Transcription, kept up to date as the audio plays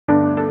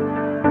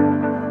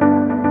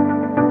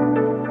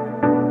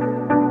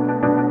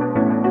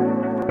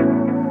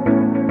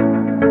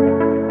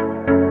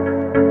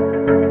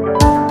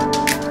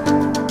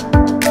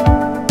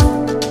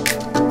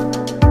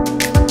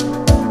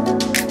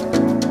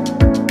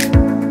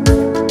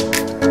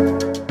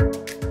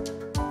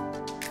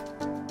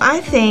I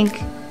think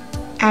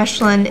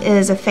Ashland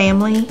is a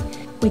family.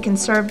 We can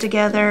serve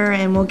together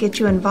and we'll get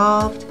you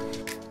involved.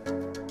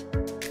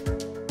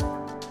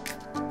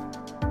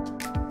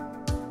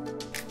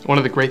 One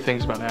of the great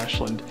things about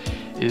Ashland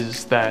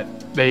is that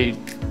they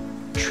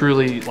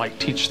truly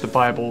teach the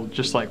Bible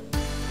just like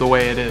the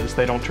way it is.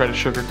 They don't try to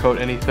sugarcoat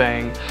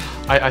anything.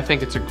 I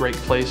think it's a great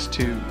place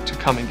to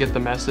come and get the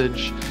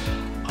message,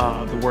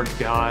 the Word of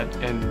God,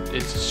 and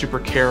it's a super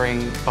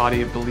caring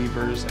body of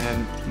believers,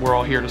 and we're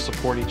all here to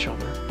support each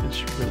other.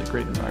 It's a really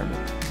great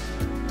environment.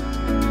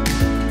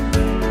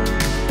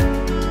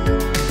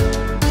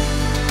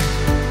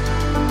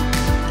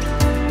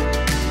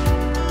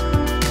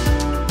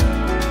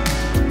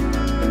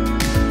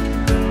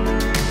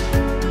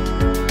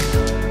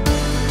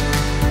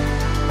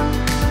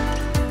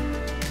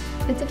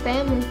 It's a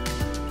family.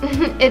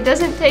 It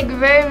doesn't take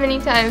very many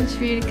times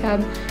for you to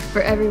come,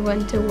 for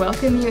everyone to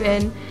welcome you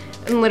in,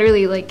 and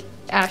literally,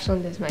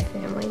 Ashland is my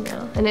family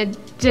now, and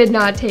it did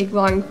not take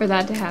long for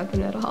that to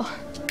happen at all.